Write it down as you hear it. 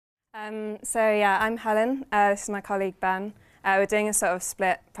Yeah, I'm Helen. This is my colleague Ben. We're doing a sort of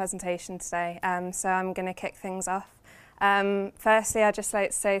split presentation today, so I'm going to kick things off. Firstly, I'd just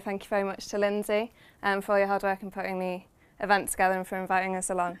like to say thank you very much to Lindsay for all your hard work in putting the event together and for inviting us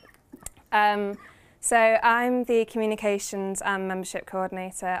along. So I'm the Communications and Membership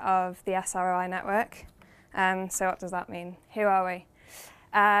Coordinator of the SROI Network. So what does that mean? Who are we?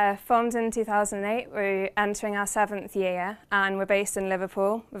 Formed in 2008, we're entering our 7th year and we're based in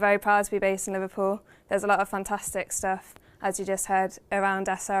Liverpool. We're very proud to be based in Liverpool. There's a lot of fantastic stuff, as you just heard, around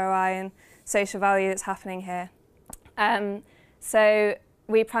SROI and social value that's happening here. So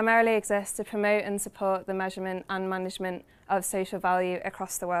we primarily exist to promote and support the measurement and management of social value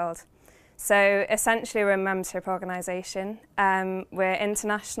across the world. So essentially we're a membership organisation. We're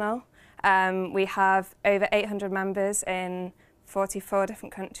international. We have over 800 members in 44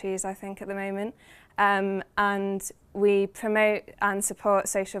 different countries, I think, at the moment. And we promote and support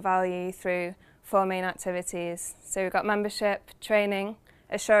social value through 4 main activities. So we've got membership, training,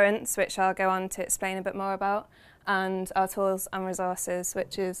 assurance, which I'll go on to explain a bit more about, and our tools and resources,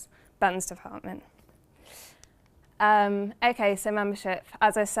 which is Ben's department. Okay, so membership.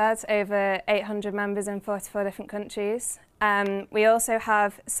 As I said, over 800 members in 44 different countries. We also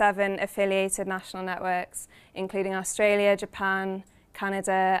have 7 affiliated national networks, including Australia, Japan,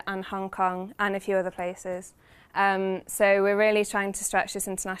 Canada and Hong Kong, and a few other places. So we're really trying to stretch this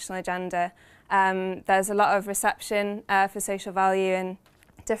international agenda. There's a lot of reception for social value in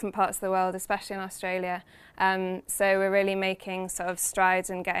different parts of the world, especially in Australia. So we're really making sort of strides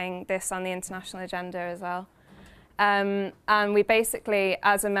in getting this on the international agenda as well. And we basically,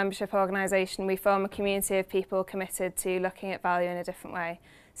 as a membership organisation, we form a community of people committed to looking at value in a different way.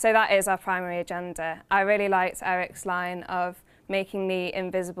 So that is our primary agenda. I really liked Eric's line of making the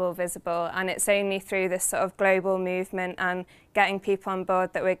invisible visible, and it's only through this sort of global movement and getting people on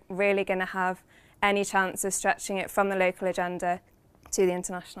board that we're really going to have any chance of stretching it from the local agenda to the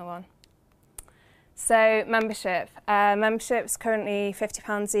international one. So membership. Membership's currently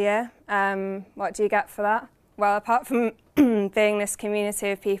 £50 a year. What do you get for that? Well, apart from being this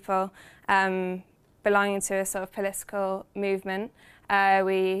community of people belonging to a sort of political movement,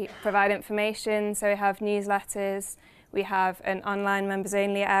 we provide information, so we have newsletters, we have an online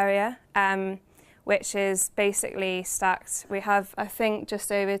members-only area, which is basically stacked. We have, I think,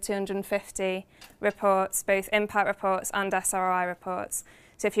 just over 250 reports, both impact reports and SROI reports.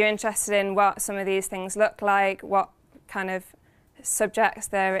 So if you're interested in what some of these things look like, what kind of subjects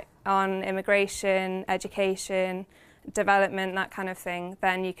they're on, immigration, education, development, that kind of thing,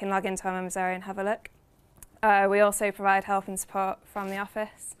 then you can log into our members area and have a look. We also provide help and support from the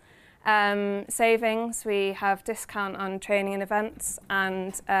office. Savings, we have discount on training and events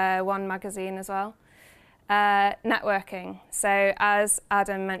and one magazine as well. Networking. So as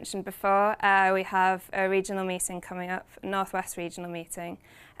Adam mentioned before, we have a regional meeting coming up, Northwest regional meeting.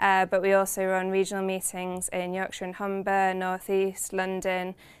 But we also run regional meetings in Yorkshire and Humber, North East,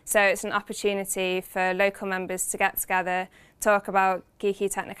 London. So it's an opportunity for local members to get together, talk about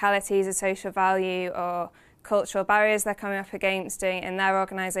geeky technicalities of social value or cultural barriers they're coming up against, doing it in their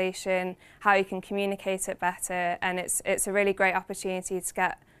organisation, how you can communicate it better. And it's a really great opportunity to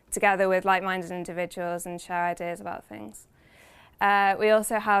get together with like-minded individuals and share ideas about things. We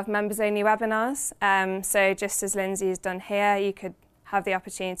also have members-only webinars. So just as Lindsay's done here, you could have the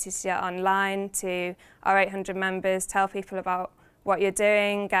opportunity to get online to our 800 members, tell people about what you're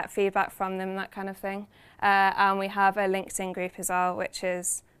doing, get feedback from them, that kind of thing. And we have a LinkedIn group as well, which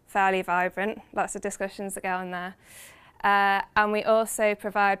is fairly vibrant, lots of discussions that go on there. And we also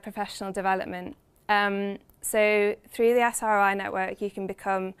provide professional development. So through the SROI network, you can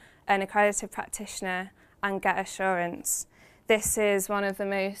become an accredited practitioner and get assurance. This is one of the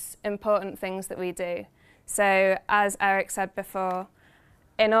most important things that we do. So as Eric said before,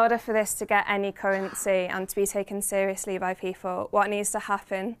 in order for this to get any currency and to be taken seriously by people, what needs to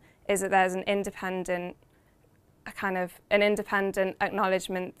happen is that there's an independent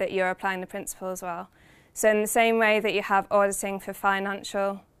acknowledgement that you're applying the principles well. So in the same way that you have auditing for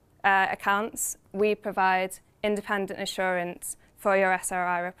financial accounts, we provide independent assurance for your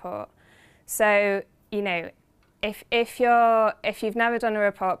SRI report. So, you know, if you've never done a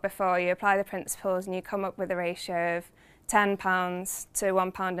report before, you apply the principles and you come up with a ratio of £10 to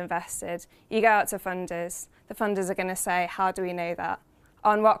 £1 invested, you go out to funders. The funders are going to say, how do we know that?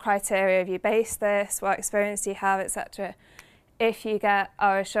 On what criteria have you based this? What experience do you have, etc. If you get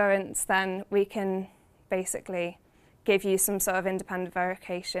our assurance, then we can basically give you some sort of independent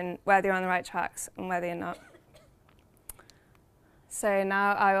verification whether you're on the right tracks and whether you're not. So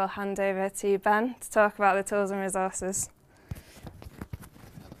now I will hand over to Ben to talk about the tools and resources.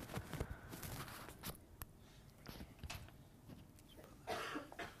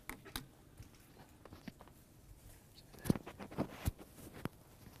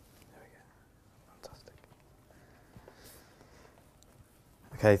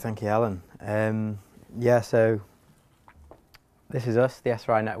 Okay, thank you, Helen. Yeah, so this is us, the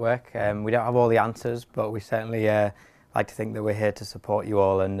SROI Network. We don't have all the answers, but we certainly like to think that we're here to support you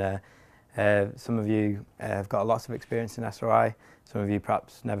all. And some of you have got lots of experience in SROI, some of you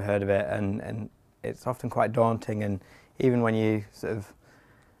perhaps never heard of it, and it's often quite daunting. And even when you sort of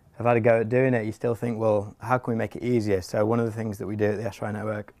have had a go at doing it, you still think, well, how can we make it easier? So one of the things that we do at the SROI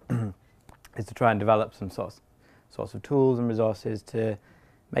Network is to try and develop some sorts of tools and resources to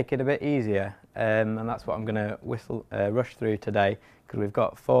make it a bit easier, and that's what I'm going to rush through today, because we've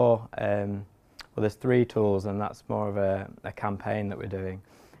got there's 3 tools, and that's more of a campaign that we're doing,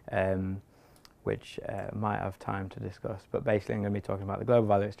 which might have time to discuss. But basically I'm going to be talking about the Global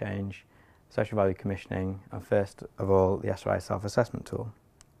Value Exchange, Social Value Commissioning, and first of all the SROI Self-Assessment Tool.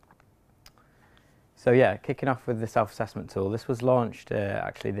 So yeah, kicking off with the Self-Assessment Tool. This was launched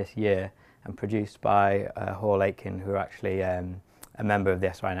actually this year and produced by Hall Aitken, who are actually a member of the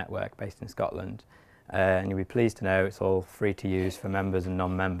SROI Network based in Scotland. And you'll be pleased to know it's all free to use for members and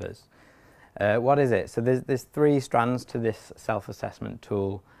non-members. What is it? So there's 3 strands to this self-assessment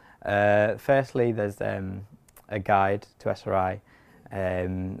tool. Firstly, there's a guide to SROI,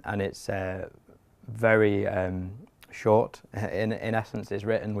 and it's very short. In essence, it's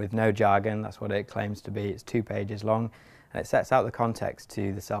written with no jargon. That's what it claims to be. It's 2 pages long, and it sets out the context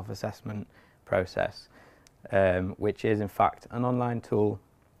to the self-assessment process, which is in fact an online tool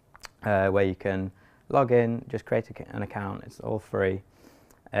where you can log in, just create an account. It's all free.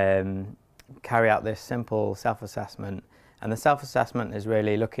 Carry out this simple self-assessment, and the self-assessment is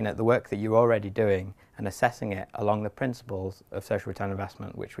really looking at the work that you're already doing and assessing it along the principles of social return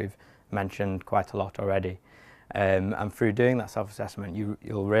investment, which we've mentioned quite a lot already. And through doing that self-assessment,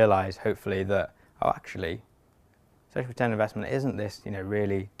 you'll realise hopefully that, oh, actually, social return investment isn't this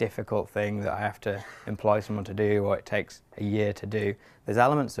really difficult thing that I have to employ someone to do, or it takes a year to do. There's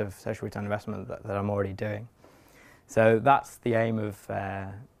elements of social return investment that I'm already doing. So that's the aim of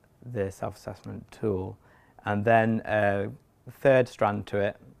the self-assessment tool. And then the 3rd strand to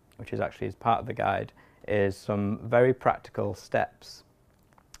it, which is actually as part of the guide, is some very practical steps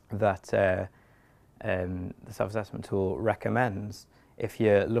that the self-assessment tool recommends if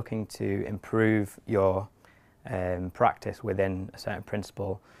you're looking to improve your practice within a certain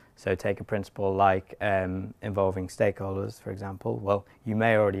principle. So take a principle like involving stakeholders, for example. Well, you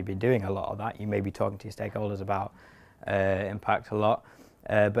may already be doing a lot of that. You may be talking to your stakeholders about impact a lot.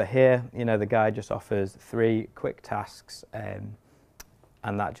 But here, the guide just offers 3 quick tasks, and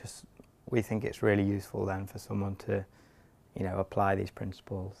we think it's really useful then for someone to, apply these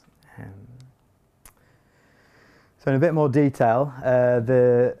principles. So in a bit more detail,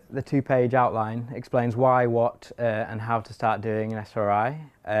 the 2-page outline explains why, what, and how to start doing an SROI.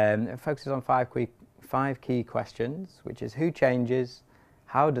 It focuses on 5 key questions, which is who changes,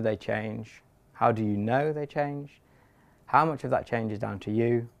 how do they change, how do you know they change, how much of that change is down to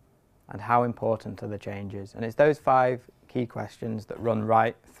you, and how important are the changes. And it's those 5 key questions that run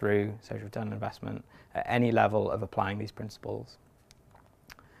right through social return investment at any level of applying these principles.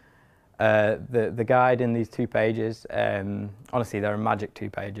 The guide in these 2 pages, honestly, they're a magic 2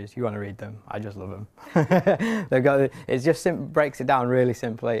 pages. You want to read them. I just love them. It just breaks it down really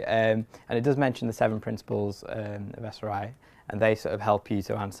simply, and it does mention the 7 principles of SROI, and they sort of help you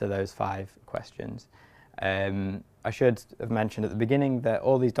to answer those 5 questions. I should have mentioned at the beginning that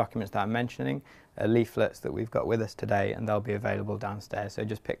all these documents that I'm mentioning are leaflets that we've got with us today, and they'll be available downstairs, so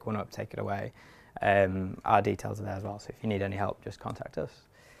just pick one up, take it away. Our details are there as well, so if you need any help, just contact us.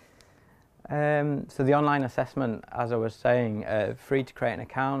 So the online assessment, as I was saying, free to create an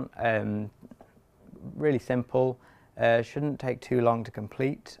account, really simple, shouldn't take too long to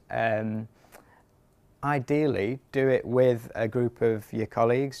complete. Ideally, do it with a group of your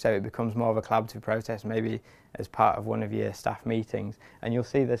colleagues so it becomes more of a collaborative process, maybe as part of one of your staff meetings. And you'll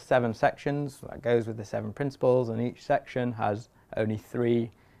see there's 7 sections that goes with the 7 principles, and each section has only 3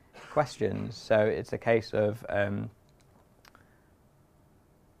 questions. So it's a case of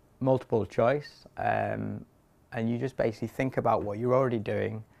multiple choice, and you just basically think about what you're already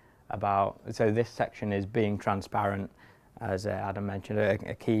doing so this section is being transparent, as Adam mentioned,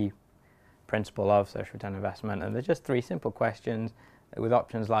 a key principle of social return investment. And there's just 3 simple questions with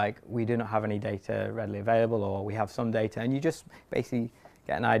options like we do not have any data readily available, or we have some data, and you just basically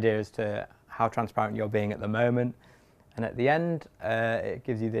get an idea as to how transparent you're being at the moment. And at the end, it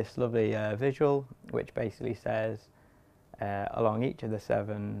gives you this lovely visual, which basically says along each of the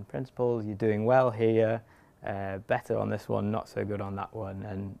 7 principles, you're doing well here, better on this one, not so good on that one,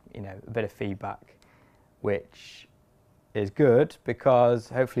 and a bit of feedback, which is good, because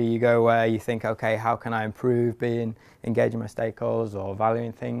hopefully you go where you think, okay, how can I improve being engaging my stakeholders or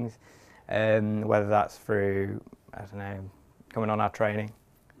valuing things, whether that's through, I don't know, coming on our training,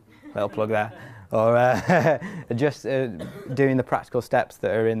 little plug there, or just doing the practical steps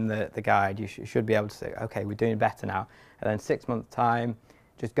that are in the guide. You should be able to say, okay, we're doing better now, and then 6 months time,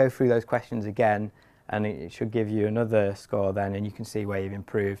 just go through those questions again, and it should give you another score then, and you can see where you've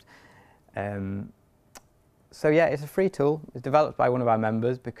improved. So yeah, it's a free tool. It's developed by one of our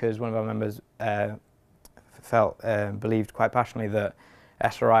members, because one of our members believed quite passionately that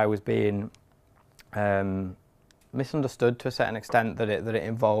SROI was being misunderstood to a certain extent, that it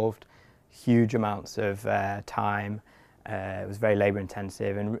involved huge amounts of time. It was very labour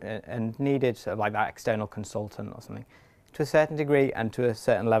intensive and needed sort of like that external consultant or something. To a certain degree and to a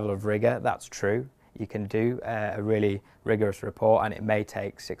certain level of rigour, that's true. You can do a really rigorous report, and it may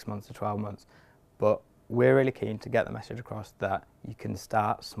take 6 months to 12 months, but we're really keen to get the message across that you can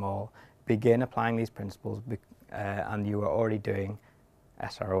start small, begin applying these principles, and you are already doing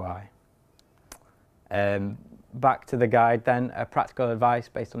SROI. Back to the guide then, practical advice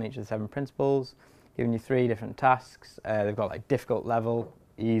based on each of the 7 principles, giving you 3 different tasks. They've got like difficult level,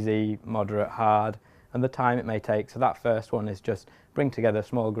 easy, moderate, hard, and the time it may take. So that first one is just bring together a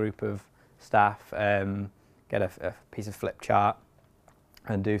small group of staff, get a piece of flip chart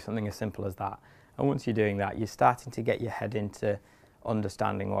and do something as simple as that. And once you're doing that, you're starting to get your head into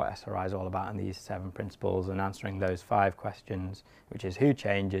understanding what SRI is all about and these 7 principles, and answering those 5 questions, which is who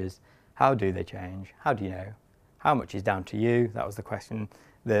changes, how do they change, how do you know, how much is down to you. That was the question,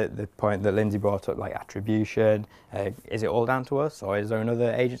 the point that Lindsay brought up, like attribution. Is it all down to us, or is there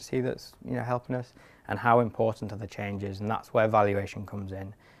another agency that's helping us? And how important are the changes? And that's where valuation comes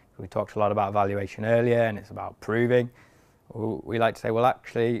in. We talked a lot about valuation earlier, and it's about proving. We like to say, well,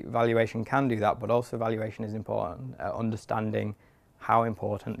 actually, valuation can do that, but also valuation is important at understanding how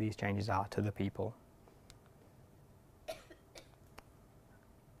important these changes are to the people.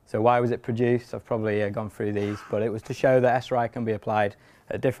 So why was it produced? I've probably gone through these, but it was to show that SRI can be applied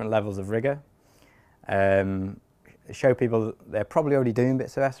at different levels of rigour. Show people that they're probably already doing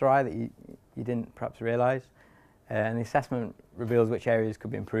bits of SRI that you didn't perhaps realise. And the assessment reveals which areas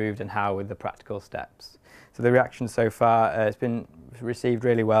could be improved and how with the practical steps. So the reaction so far, it's been received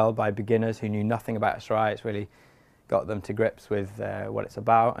really well by beginners who knew nothing about SRI. It's really got them to grips with what it's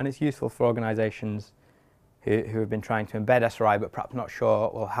about, and it's useful for organisations who have been trying to embed SRI but perhaps not sure,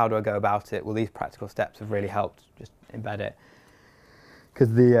 well, how do I go about it? Well, these practical steps have really helped just embed it,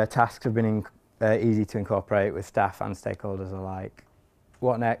 because the tasks have been easy to incorporate with staff and stakeholders alike.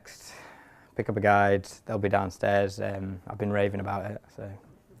 What next? Pick up a guide, they'll be downstairs. I've been raving about it, so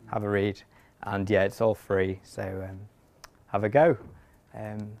have a read. And yeah, it's all free, so have a go.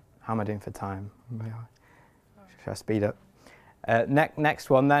 How am I doing for time? Should I speed up? Next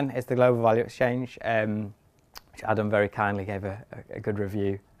one then is the Global Value Exchange, which Adam very kindly gave a good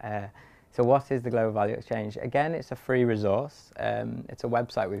review. So what is the Global Value Exchange? Again, it's a free resource. It's a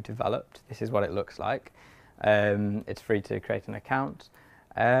website we've developed. This is what it looks like. It's free to create an account.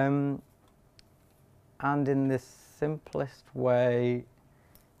 And in the simplest way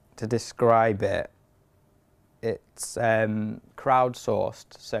to describe it, it's crowdsourced,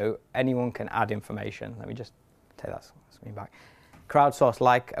 so anyone can add information. Let me just take that screen back. Crowdsourced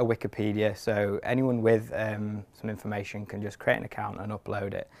like a Wikipedia, so anyone with some information can just create an account and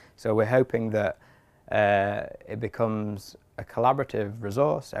upload it. So we're hoping that it becomes a collaborative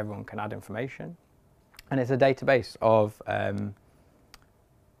resource, everyone can add information, and it's a database of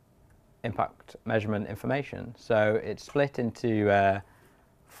impact measurement information. So it's split into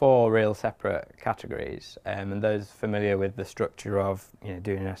 4 real separate categories, and those familiar with the structure of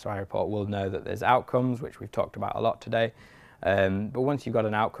doing an SRI report will know that there's outcomes, which we've talked about a lot today. But once you've got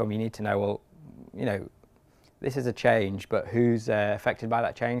an outcome, you need to know, well, this is a change, but who's affected by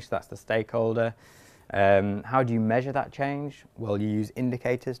that change? So that's the stakeholder. How do you measure that change? Well, you use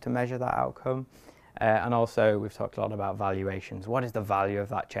indicators to measure that outcome. And also, we've talked a lot about valuations. What is the value of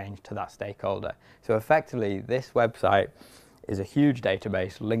that change to that stakeholder? So effectively, this website is a huge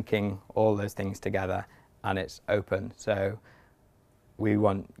database linking all those things together, and it's open. So we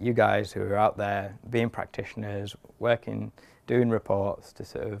want you guys who are out there being practitioners, working, doing reports, to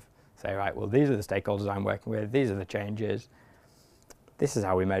sort of say, right, well, these are the stakeholders I'm working with, these are the changes, this is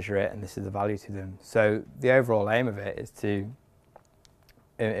how we measure it, and this is the value to them. So the overall aim of it is to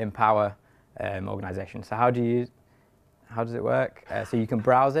empower organisations. So how does it work? So you can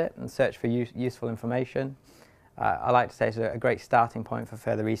browse it and search for useful information. I like to say it's a great starting point for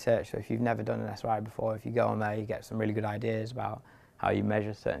further research. So if you've never done an SRI before, if you go on there, you get some really good ideas about how you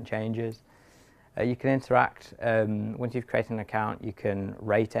measure certain changes. You can interact. Once you've created an account, you can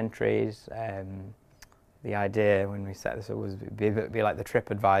rate entries. The idea when we set this up was be like the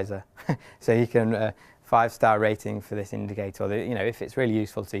TripAdvisor. So you can 5-star rating for this indicator, or if it's really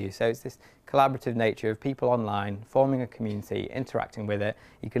useful to you. So it's this collaborative nature of people online forming a community, interacting with it.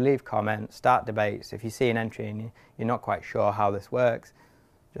 You can leave comments, start debates. If you see an entry and you're not quite sure how this works,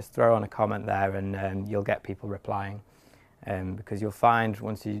 just throw on a comment there, and you'll get people replying. Because you'll find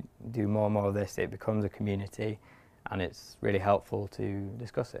once you do more and more of this, it becomes a community, and it's really helpful to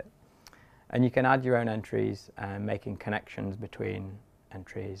discuss it. And you can add your own entries, making connections between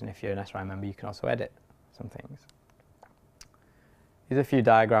entries. And if you're an SROI member, you can also edit some things. Here's a few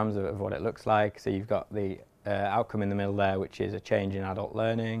diagrams of what it looks like. So you've got the outcome in the middle there, which is a change in adult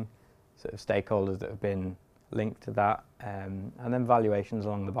learning, sort of stakeholders that have been linked to that, and then valuations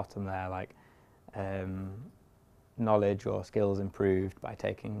along the bottom there, like knowledge or skills improved by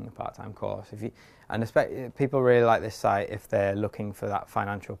taking a part-time course. People really like this site if they're looking for that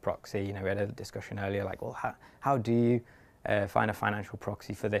financial proxy. We had a discussion earlier, like, well, how do you find a financial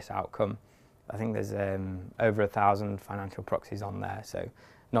proxy for this outcome? I think there's over 1,000 financial proxies on there. So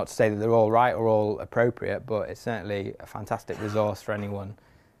not to say that they're all right or all appropriate, but it's certainly a fantastic resource for anyone,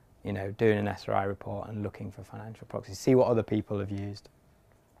 doing an SROI report and looking for financial proxies. See what other people have used.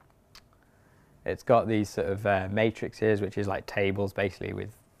 It's got these sort of matrices, which is like tables basically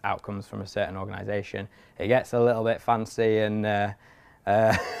with outcomes from a certain organisation. It gets a little bit fancy and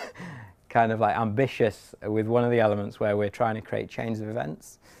kind of like ambitious with one of the elements where we're trying to create chains of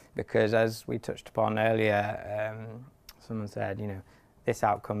events, because as we touched upon earlier, someone said, this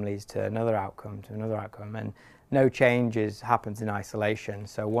outcome leads to another outcome, and no change happens in isolation.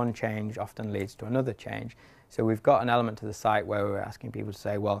 So one change often leads to another change. So we've got an element to the site where we're asking people to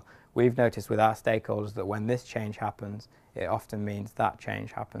say, well, we've noticed with our stakeholders that when this change happens, it often means that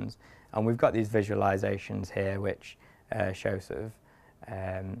change happens. And we've got these visualizations here which show sort of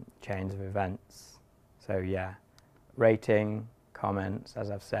chains of events. So yeah, rating, comments, as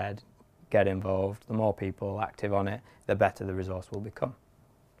I've said, get involved. The more people active on it, the better the resource will become.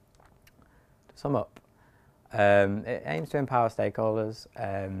 To sum up, it aims to empower stakeholders.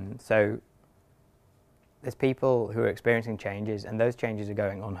 So there's people who are experiencing changes, and those changes are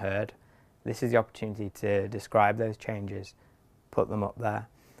going unheard. This is the opportunity to describe those changes, put them up there,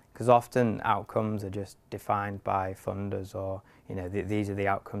 because often outcomes are just defined by funders, or these are the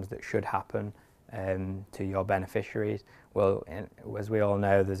outcomes that should happen to your beneficiaries. Well, as we all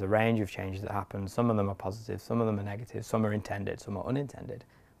know, there's a range of changes that happen. Some of them are positive, some of them are negative, some are intended, some are unintended.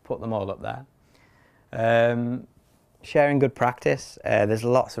 Put them all up there. Sharing good practice. There's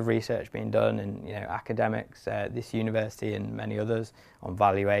lots of research being done in academics, this university and many others, on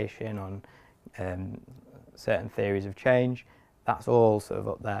valuation, on certain theories of change. That's all sort of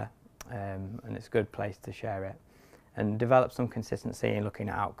up there, and it's a good place to share it. And develop some consistency in looking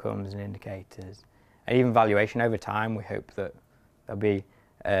at outcomes and indicators. And even valuation over time, we hope that there'll be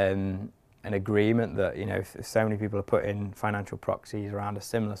an agreement that if so many people are putting financial proxies around a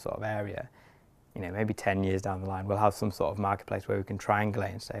similar sort of area, maybe 10 years down the line, we'll have some sort of marketplace where we can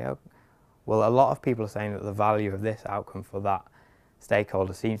triangulate and say, oh, well, a lot of people are saying that the value of this outcome for that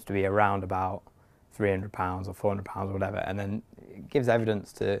stakeholder seems to be around about £300 or £400 or whatever, and then it gives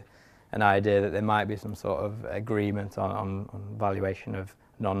evidence to an idea that there might be some sort of agreement on valuation of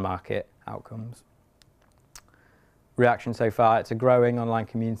non-market outcomes. Reaction so far, it's a growing online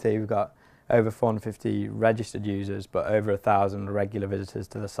community. We've got over 450 registered users, but over 1,000 regular visitors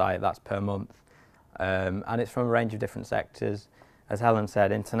to the site. That's per month. And it's from a range of different sectors. As Helen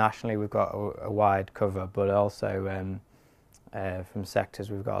said, internationally we've got a wide cover, but also from sectors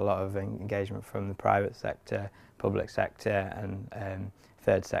we've got a lot of engagement from the private sector, public sector and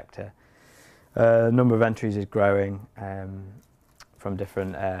third sector. Number of entries is growing from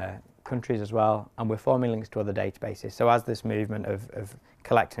different countries as well, and we're forming links to other databases. So as this movement of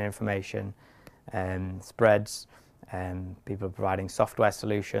collecting information spreads, people are providing software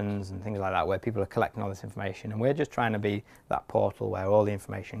solutions and things like that where people are collecting all this information, and we're just trying to be that portal where all the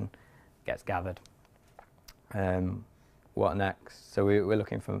information gets gathered. What next? So we're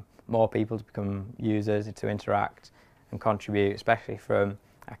looking for more people to become users, to interact and contribute, especially from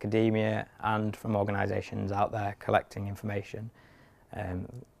academia and from organisations out there collecting information,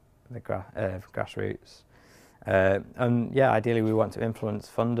 the grassroots. And yeah, ideally we want to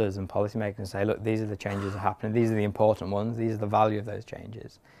influence funders and policymakers and say, look, these are the changes that are happening, these are the important ones, these are the value of those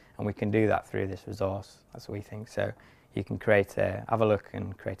changes, and we can do that through this resource. That's what we think. So you can have a look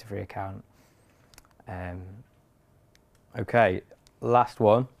and create a free account. Okay, last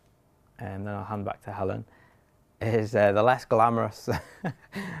one, and then I'll hand back to Helen, is the less glamorous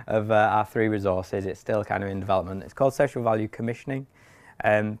of our 3 resources. It's still kind of in development. It's called Social Value Commissioning,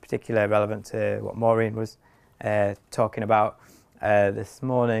 particularly relevant to what Maureen was talking about this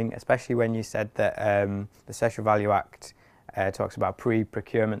morning, especially when you said that the Social Value Act talks about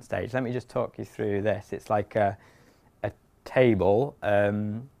pre-procurement stage. Let me just talk you through this. It's like a table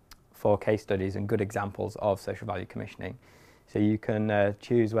for case studies and good examples of social value commissioning. So you can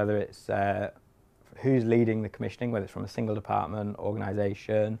choose whether it's who's leading the commissioning, whether it's from a single department,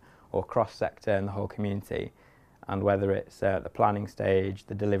 organisation, or cross-sector in the whole community, and whether it's at the planning stage,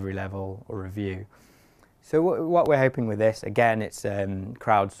 the delivery level, or review. So what we're hoping with this, again, it's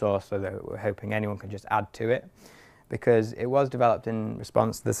crowdsourced, so that we're hoping anyone can just add to it, because it was developed in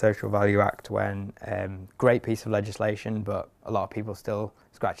response to the Social Value Act when great piece of legislation, but a lot of people still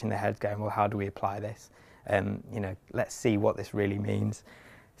scratching their heads going, well, how do we apply this? You know, let's see what this really means.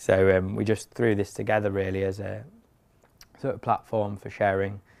 So we just threw this together really as a sort of platform for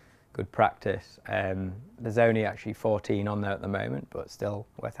sharing good practice. There's only actually 14 on there at the moment, but still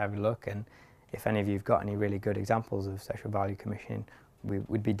worth having a look. And if any of you've got any really good examples of social value commissioning,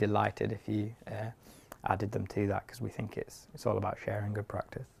 we'd be delighted if you added them to that, because we think it's all about sharing good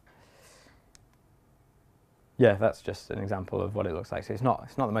practice. Yeah, that's just an example of what it looks like. So it's not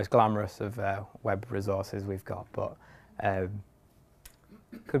the most glamorous of web resources we've got, but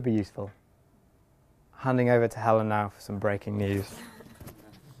could be useful. Handing over to Helen now for some breaking news.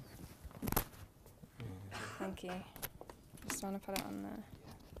 Thank you. Just want to put it on there.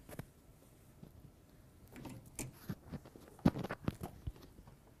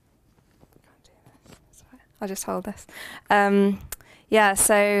 Can't do this. Sorry. I'll just hold this. Yeah,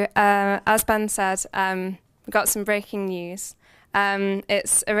 so as Ben said, we've got some breaking news.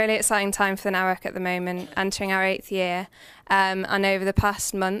 It's a really exciting time for the network at the moment, entering our 8th year. And over the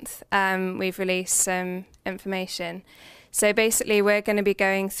past month, we've released some information. So basically, we're going to be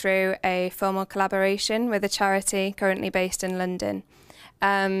going through a formal collaboration with a charity currently based in London.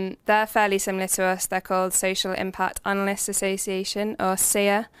 They're fairly similar to us. They're called Social Impact Analysts Association, or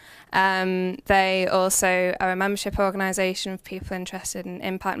SIA. They also are a membership organisation of people interested in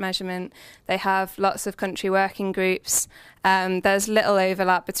impact measurement. They have lots of country working groups. There's little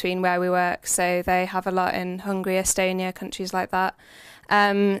overlap between where we work, so they have a lot in Hungary, Estonia, countries like that.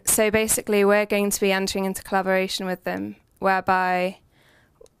 So basically, we're going to be entering into collaboration with them, whereby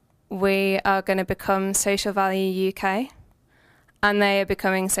we are going to become Social Value UK, and they are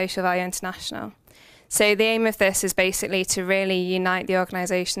becoming Social Value International. So the aim of this is basically to really unite the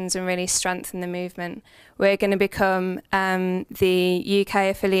organisations and really strengthen the movement. We're going to become the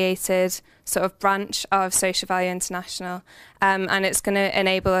UK-affiliated sort of branch of Social Value International, and it's going to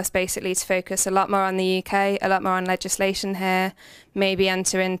enable us basically to focus a lot more on the UK, a lot more on legislation here, maybe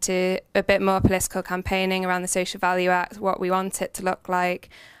enter into a bit more political campaigning around the Social Value Act, what we want it to look like,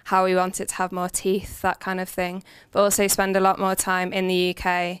 how we want it to have more teeth, that kind of thing, but also spend a lot more time in the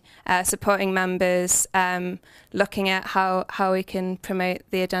UK supporting members, looking at how we can promote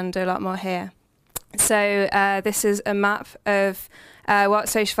the agenda a lot more here. So this is a map of what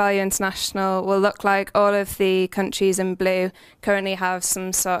Social Value International will look like. All of the countries in blue currently have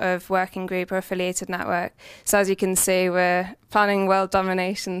some sort of working group or affiliated network. So as you can see, we're planning world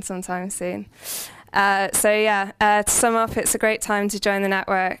domination sometime soon. So yeah, to sum up, it's a great time to join the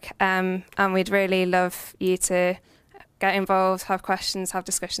network, and we'd really love you to get involved, have questions, have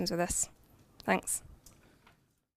discussions with us. Thanks.